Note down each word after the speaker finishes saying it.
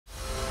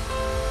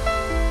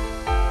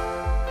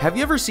Have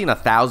you ever seen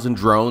 1,000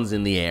 drones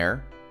in the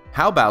air?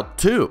 How about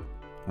 2?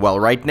 Well,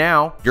 right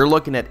now, you're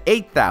looking at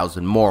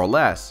 8,000 more or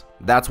less.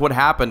 That's what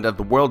happened at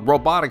the World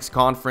Robotics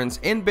Conference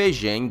in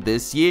Beijing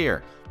this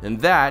year. And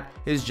that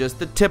is just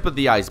the tip of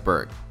the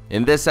iceberg.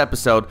 In this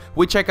episode,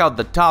 we check out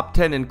the top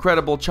 10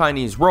 incredible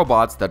Chinese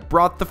robots that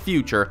brought the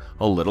future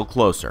a little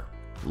closer.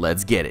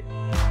 Let's get it.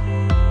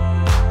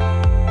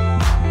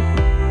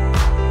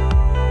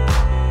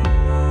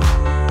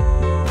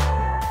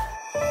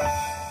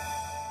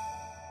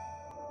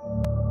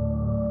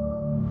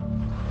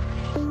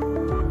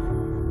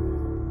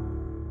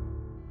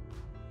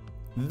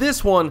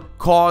 This one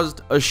caused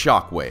a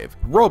shockwave.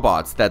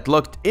 Robots that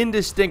looked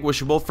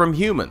indistinguishable from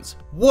humans.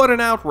 What an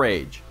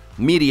outrage!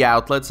 Media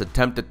outlets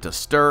attempted to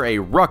stir a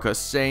ruckus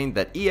saying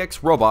that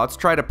EX robots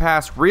try to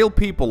pass real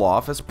people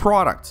off as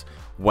products.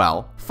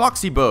 Well,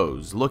 foxy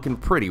beaux looking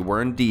pretty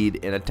were indeed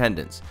in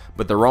attendance,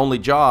 but their only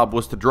job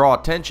was to draw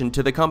attention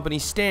to the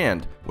company's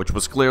stand, which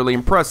was clearly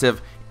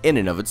impressive in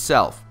and of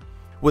itself.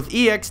 With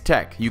EX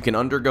tech, you can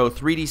undergo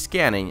 3D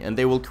scanning and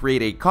they will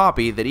create a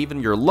copy that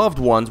even your loved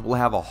ones will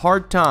have a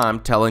hard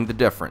time telling the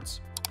difference.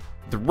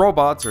 The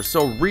robots are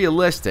so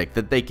realistic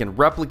that they can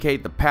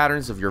replicate the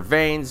patterns of your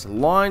veins,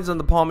 lines on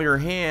the palm of your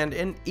hand,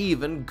 and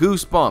even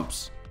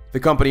goosebumps. The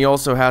company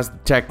also has the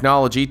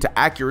technology to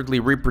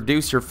accurately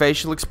reproduce your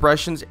facial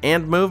expressions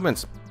and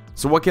movements.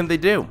 So what can they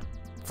do?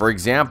 For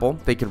example,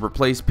 they can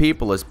replace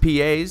people as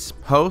PAs,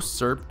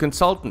 hosts, or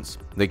consultants.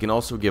 They can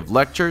also give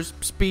lectures,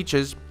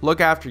 speeches,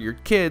 look after your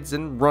kids,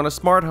 and run a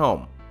smart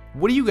home.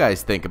 What do you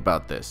guys think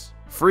about this?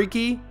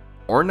 Freaky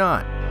or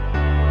not?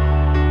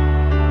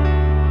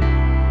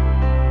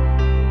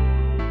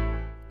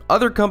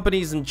 Other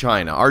companies in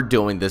China are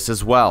doing this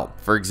as well.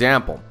 For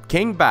example,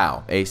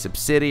 Kingbao, a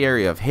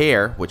subsidiary of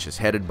Hair, which is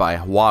headed by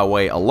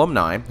Huawei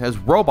alumni, has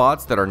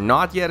robots that are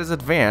not yet as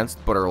advanced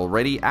but are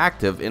already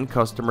active in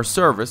customer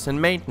service and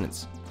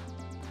maintenance.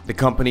 The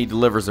company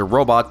delivers a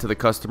robot to the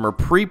customer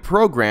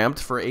pre-programmed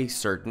for a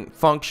certain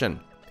function.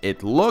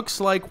 It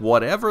looks like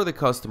whatever the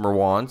customer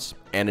wants,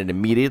 and it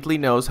immediately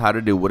knows how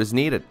to do what is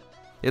needed.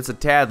 It's a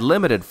tad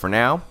limited for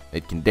now.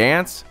 It can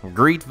dance,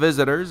 greet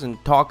visitors, and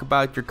talk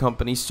about your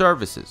company's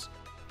services.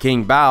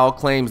 Kingbao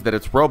claims that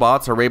its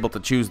robots are able to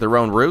choose their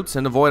own routes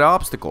and avoid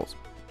obstacles.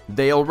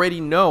 They already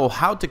know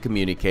how to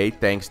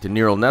communicate thanks to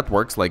neural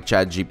networks like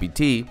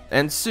ChatGPT,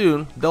 and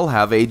soon they'll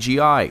have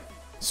AGI.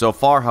 So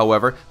far,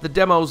 however, the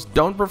demos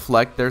don't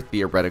reflect their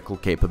theoretical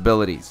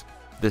capabilities.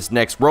 This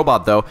next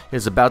robot, though,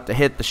 is about to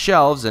hit the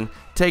shelves and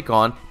take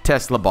on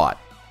Tesla Bot.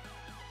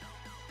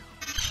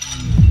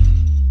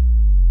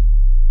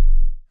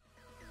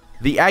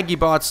 The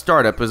Agibot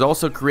startup is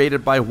also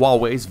created by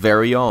Huawei's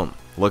very own.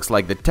 Looks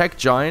like the tech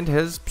giant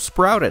has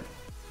sprouted.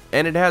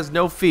 And it has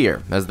no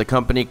fear, as the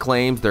company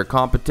claims their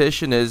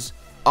competition is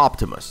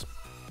Optimus.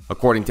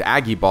 According to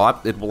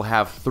Agibot, it will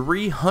have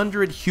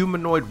 300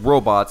 humanoid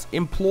robots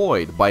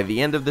employed by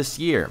the end of this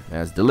year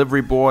as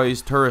delivery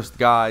boys, tourist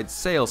guides,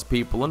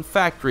 salespeople, and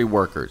factory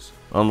workers.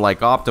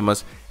 Unlike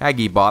Optimus,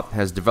 Agibot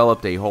has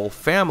developed a whole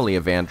family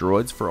of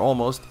androids for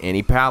almost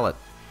any palette.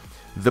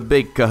 The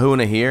big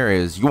kahuna here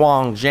is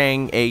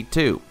Yuanzhang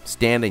A2,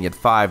 standing at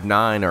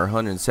 5'9" or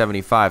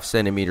 175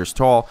 centimeters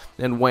tall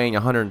and weighing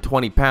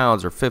 120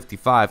 pounds or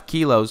 55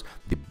 kilos.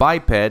 The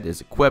biped is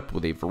equipped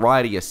with a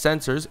variety of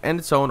sensors and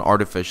its own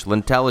artificial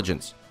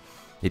intelligence.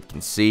 It can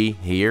see,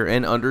 hear,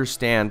 and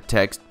understand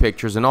text,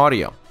 pictures, and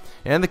audio.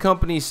 And the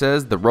company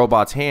says the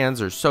robot's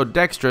hands are so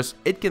dexterous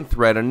it can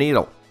thread a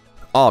needle.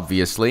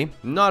 Obviously,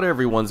 not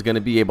everyone's going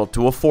to be able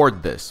to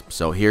afford this,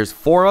 so here's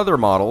 4 other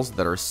models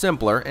that are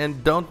simpler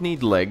and don't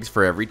need legs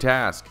for every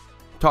task.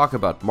 Talk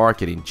about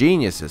marketing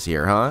geniuses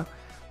here, huh?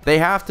 They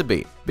have to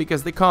be,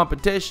 because the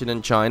competition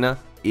in China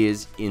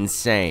is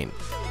insane.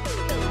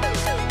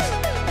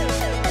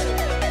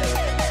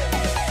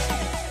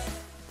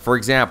 For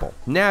example,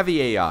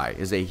 NAVIAI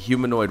is a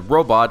humanoid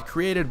robot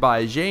created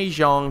by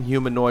Zhejiang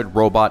Humanoid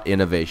Robot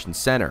Innovation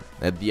Center.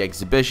 At the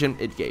exhibition,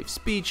 it gave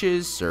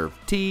speeches, served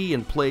tea,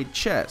 and played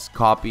chess,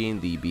 copying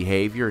the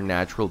behavior and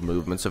natural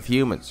movements of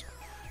humans.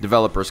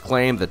 Developers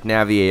claim that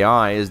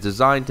NAVIAI is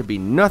designed to be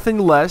nothing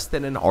less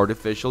than an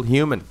artificial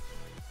human.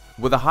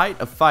 With a height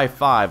of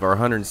 5'5" or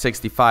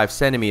 165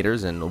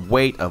 centimeters and a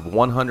weight of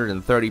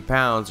 130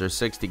 pounds or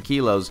 60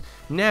 kilos,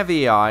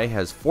 NAVIAI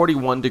has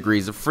 41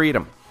 degrees of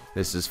freedom.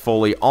 This is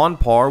fully on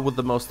par with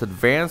the most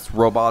advanced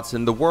robots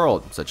in the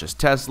world, such as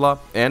Tesla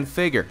and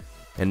Figure.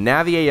 And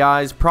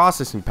NAVIAI's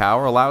processing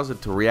power allows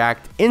it to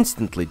react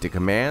instantly to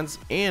commands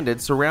and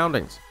its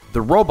surroundings.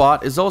 The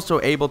robot is also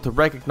able to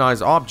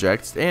recognize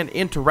objects and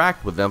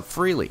interact with them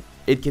freely.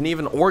 It can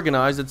even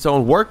organize its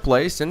own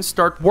workplace and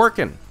start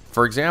working,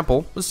 for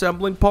example,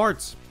 assembling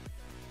parts.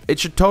 It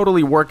should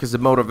totally work as a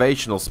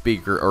motivational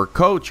speaker or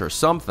coach or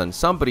something.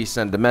 Somebody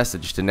send a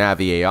message to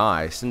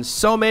NAVIAI, since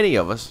so many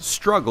of us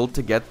struggle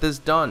to get this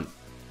done.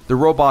 The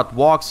robot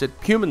walks at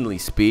humanly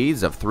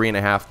speeds of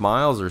 3.5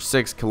 miles or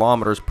 6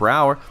 kilometers per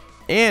hour,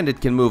 and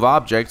it can move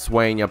objects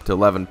weighing up to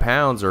 11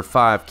 pounds or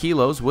 5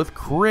 kilos with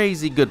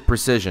crazy good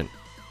precision.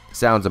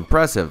 Sounds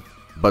impressive,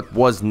 But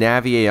was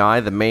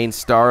NAVIAI the main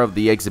star of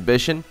the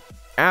exhibition?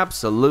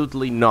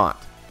 Absolutely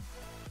not.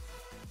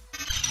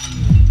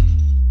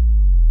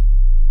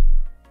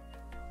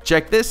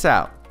 Check this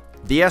out.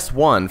 The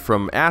S1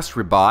 from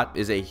Astribot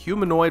is a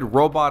humanoid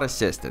robot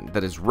assistant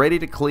that is ready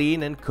to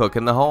clean and cook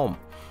in the home.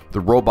 The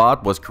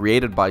robot was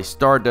created by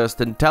Stardust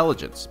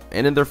Intelligence,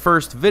 and in their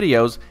first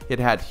videos, it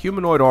had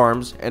humanoid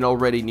arms and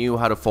already knew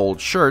how to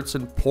fold shirts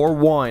and pour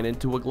wine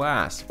into a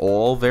glass,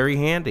 all very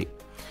handy.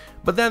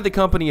 But then the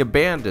company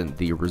abandoned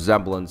the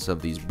resemblance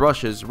of these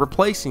brushes,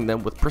 replacing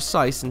them with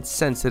precise and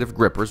sensitive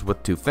grippers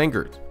with 2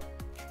 fingers.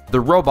 The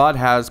robot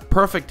has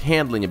perfect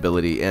handling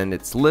ability, and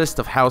its list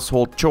of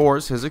household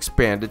chores has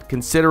expanded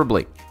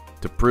considerably.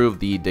 To prove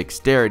the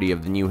dexterity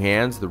of the new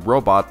hands, the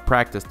robot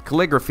practiced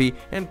calligraphy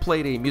and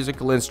played a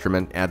musical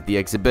instrument at the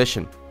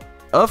exhibition.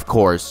 Of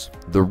course,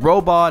 the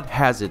robot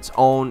has its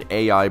own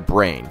AI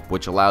brain,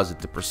 which allows it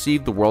to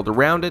perceive the world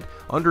around it,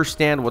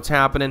 understand what's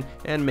happening,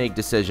 and make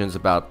decisions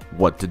about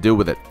what to do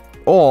with it,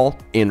 all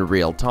in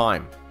real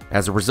time.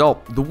 As a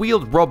result, the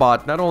wheeled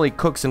robot not only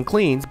cooks and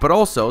cleans, but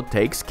also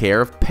takes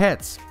care of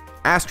pets.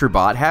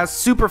 Astribot has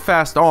super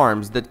fast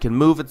arms that can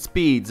move at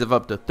speeds of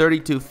up to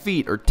 32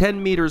 feet or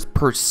 10 meters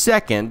per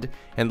second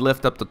and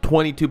lift up to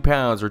 22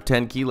 pounds or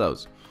 10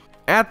 kilos.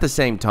 At the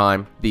same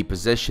time, the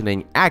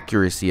positioning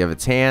accuracy of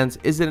its hands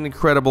is an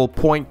incredible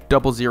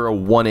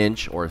 0.001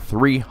 inch or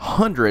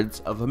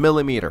 0.03 of a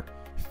millimeter.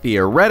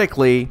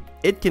 Theoretically,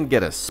 it can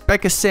get a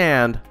speck of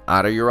sand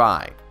out of your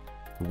eye.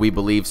 We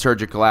believe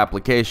surgical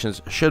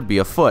applications should be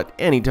afoot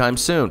anytime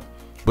soon.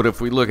 But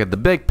if we look at the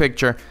big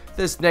picture,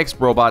 this next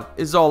robot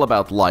is all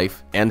about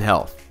life and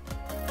health.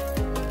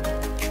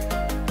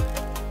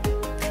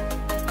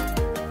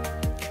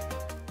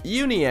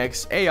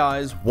 UniX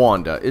AI's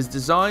Wanda is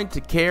designed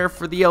to care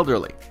for the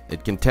elderly.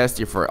 It can test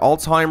you for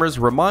Alzheimer's,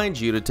 remind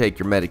you to take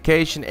your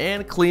medication,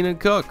 and clean and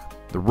cook.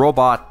 The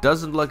robot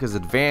doesn't look as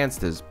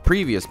advanced as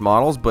previous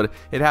models, but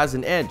it has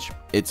an edge: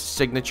 its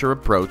signature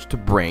approach to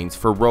brains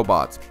for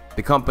robots.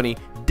 The company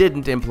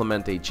didn't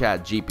implement a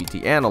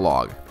ChatGPT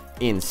analog.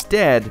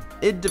 Instead,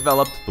 it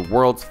developed the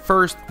world's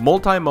first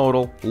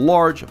multimodal,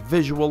 large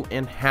visual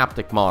and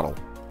haptic model,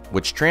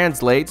 which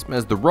translates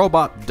as the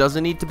robot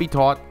doesn't need to be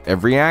taught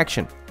every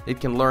action. It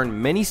can learn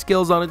many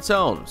skills on its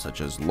own, such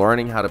as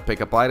learning how to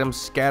pick up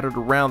items scattered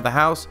around the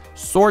house,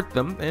 sort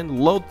them, and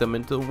load them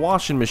into the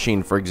washing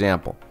machine, for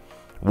example.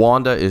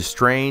 Wanda is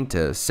trained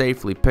to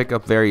safely pick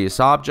up various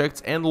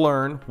objects and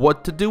learn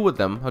what to do with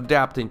them,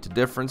 adapting to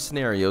different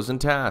scenarios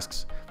and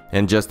tasks.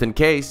 And just in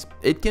case,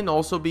 it can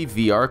also be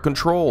VR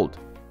controlled.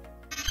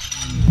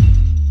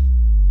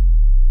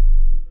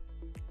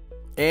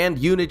 And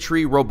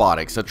Unitree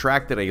Robotics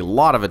attracted a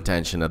lot of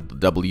attention at the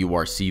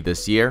WRC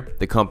this year.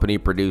 The company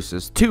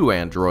produces 2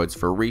 androids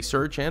for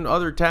research and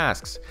other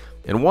tasks,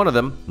 and one of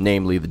them,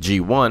 namely the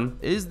G1,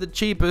 is the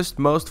cheapest,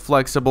 most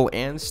flexible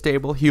and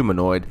stable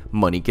humanoid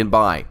money can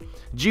buy.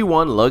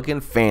 G1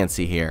 looking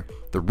fancy here.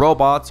 The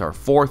robots are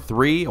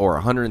 4'3" or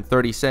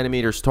 130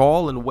 centimeters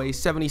tall and weigh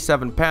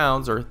 77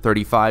 pounds or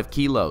 35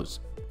 kilos.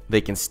 They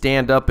can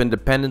stand up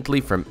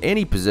independently from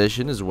any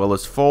position as well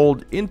as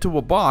fold into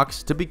a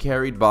box to be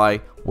carried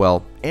by,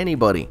 well,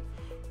 anybody.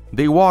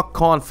 They walk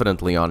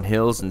confidently on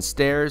hills and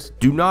stairs,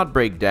 do not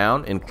break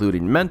down,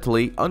 including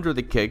mentally, under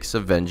the kicks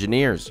of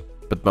engineers.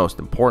 But most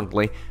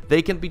importantly,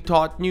 they can be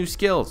taught new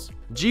skills.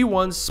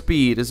 G1's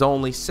speed is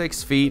only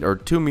 6 feet or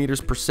 2 meters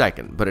per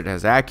second, but it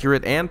has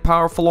accurate and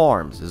powerful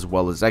arms as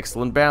well as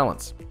excellent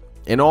balance.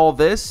 And all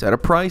this at a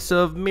price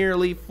of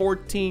merely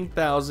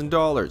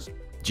 $14,000.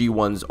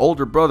 G1's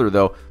older brother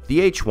though,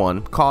 the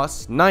H1,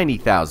 costs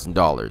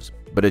 $90,000,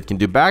 but it can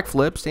do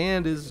backflips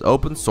and is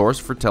open source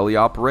for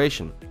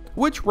teleoperation.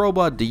 Which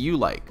robot do you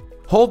like?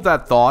 Hold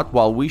that thought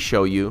while we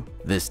show you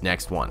this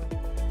next one.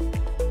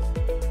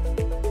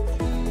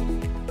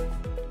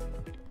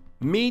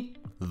 Meet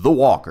the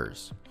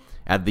walkers.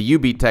 At the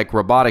UBTech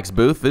robotics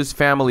booth, this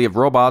family of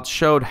robots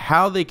showed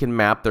how they can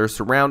map their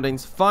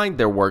surroundings, find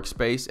their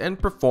workspace, and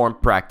perform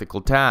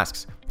practical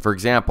tasks. For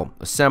example,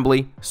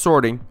 assembly,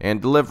 sorting,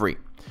 and delivery.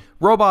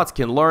 Robots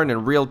can learn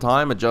in real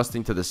time,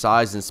 adjusting to the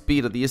size and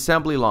speed of the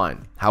assembly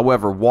line.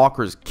 However,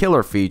 walkers'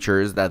 killer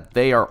feature is that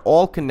they are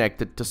all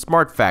connected to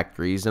smart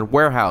factories and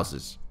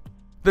warehouses.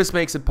 This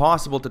makes it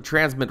possible to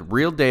transmit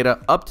real data,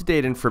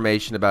 up-to-date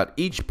information about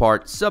each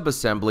part,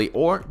 subassembly,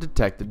 or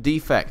detected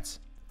defects.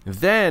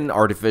 Then,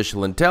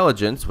 artificial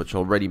intelligence, which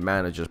already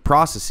manages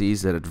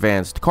processes at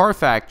advanced car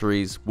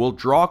factories, will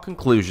draw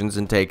conclusions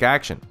and take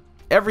action.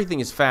 Everything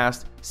is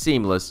fast,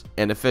 seamless,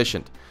 and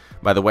efficient.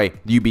 By the way,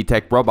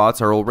 UBTech robots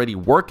are already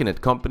working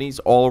at companies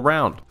all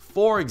around.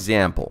 For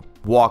example,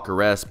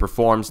 Walker S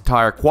performs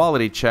tire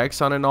quality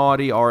checks on an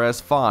Audi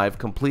RS5,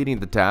 completing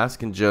the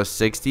task in just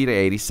 60 to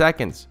 80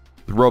 seconds.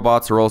 The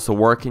robots are also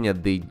working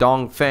at the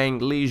Dongfeng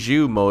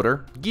Lizhu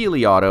Motor,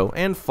 Geely Auto,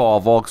 and Fall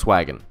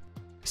Volkswagen.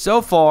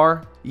 So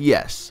far,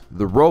 yes,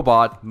 the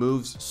robot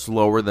moves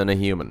slower than a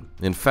human.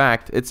 In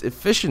fact, its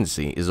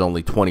efficiency is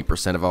only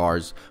 20% of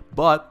ours,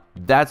 but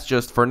that's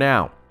just for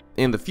now.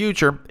 In the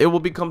future, it will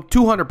become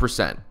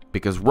 200%,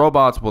 because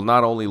robots will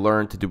not only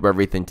learn to do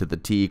everything to the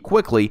T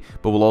quickly,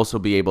 but will also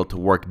be able to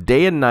work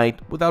day and night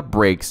without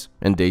breaks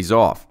and days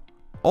off.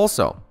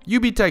 Also,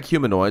 UBTech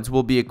humanoids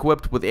will be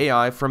equipped with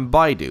AI from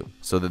Baidu,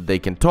 so that they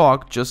can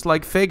talk just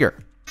like Figure.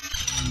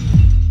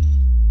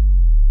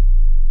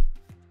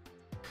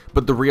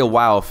 But the real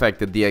wow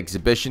effect at the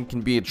exhibition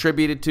can be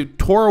attributed to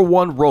Tora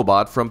 1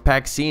 robot from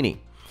Paxini.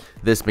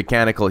 This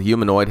mechanical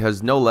humanoid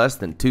has no less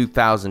than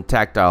 2,000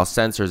 tactile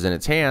sensors in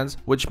its hands,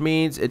 which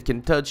means it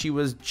can touch you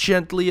as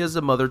gently as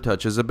a mother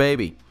touches a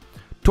baby.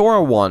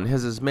 Tora 1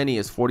 has as many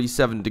as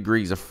 47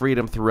 degrees of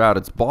freedom throughout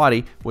its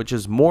body, which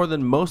is more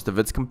than most of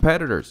its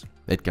competitors.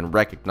 It can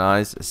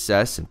recognize,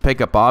 assess, and pick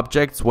up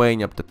objects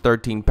weighing up to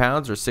 13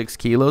 pounds or 6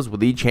 kilos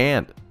with each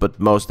hand. But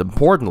most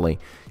importantly,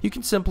 you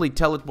can simply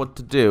tell it what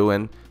to do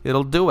and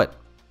it'll do it.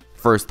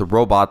 First, the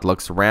robot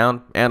looks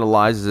around,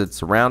 analyzes its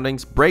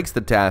surroundings, breaks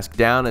the task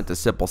down into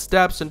simple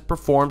steps, and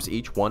performs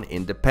each one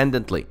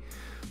independently.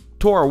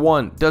 Tora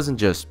 1 doesn't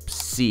just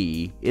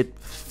see, it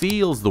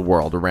feels the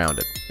world around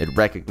it. It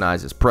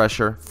recognizes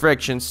pressure,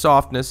 friction,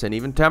 softness, and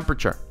even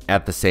temperature.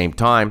 At the same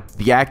time,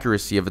 the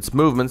accuracy of its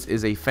movements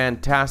is a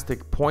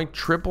fantastic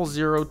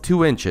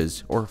 0.0002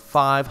 inches or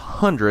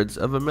 0.05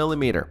 of a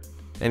millimeter,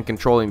 and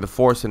controlling the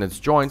force in its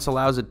joints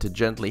allows it to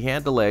gently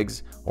handle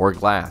eggs or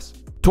glass.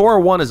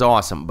 Tora 1 is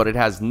awesome, but it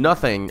has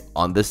nothing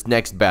on this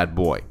next bad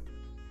boy.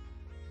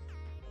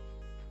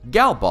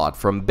 Galbot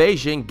from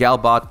Beijing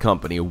Galbot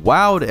Company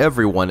wowed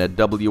everyone at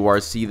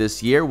WRC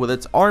this year with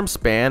its arm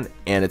span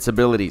and its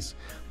abilities.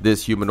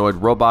 This humanoid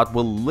robot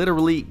will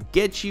literally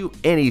get you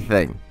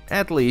anything,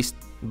 at least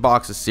a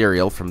box of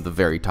cereal from the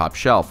very top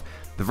shelf.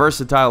 The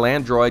versatile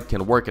android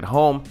can work at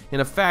home,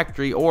 in a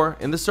factory, or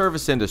in the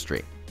service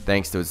industry.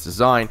 Thanks to its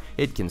design,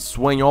 it can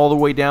swing all the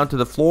way down to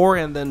the floor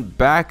and then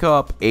back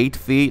up 8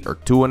 feet or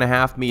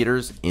 2.5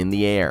 meters in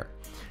the air.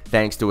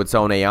 Thanks to its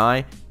own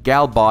AI,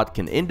 Galbot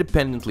can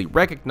independently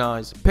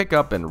recognize, pick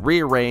up, and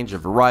rearrange a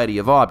variety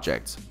of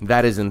objects.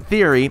 That is, in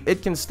theory,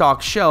 it can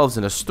stock shelves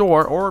in a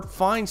store or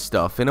find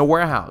stuff in a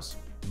warehouse.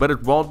 But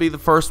it won't be the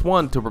first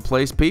one to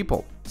replace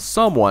people.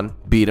 Someone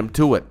beat him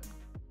to it.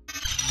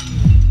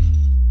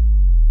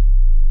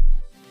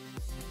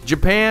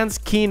 Japan's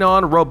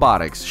World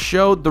Robotics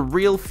showed the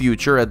real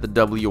future at the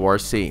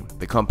WRC.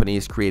 The company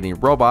is creating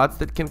robots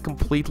that can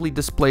completely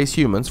displace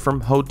humans from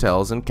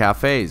hotels and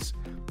cafes.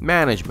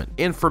 Management,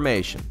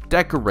 information,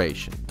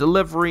 decoration,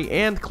 delivery,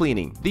 and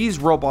cleaning. These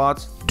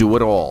robots do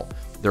it all.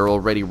 There are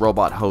already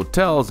robot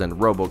hotels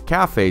and robot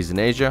cafes in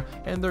Asia,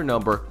 and their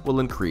number will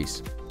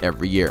increase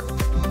every year.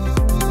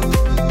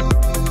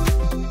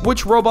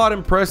 Which robot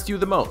impressed you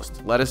the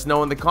most? Let us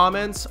know in the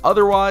comments.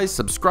 Otherwise,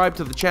 subscribe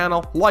to the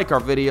channel, like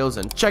our videos,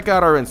 and check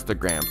out our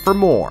Instagram for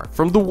more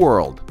from the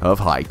world of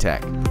high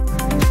tech.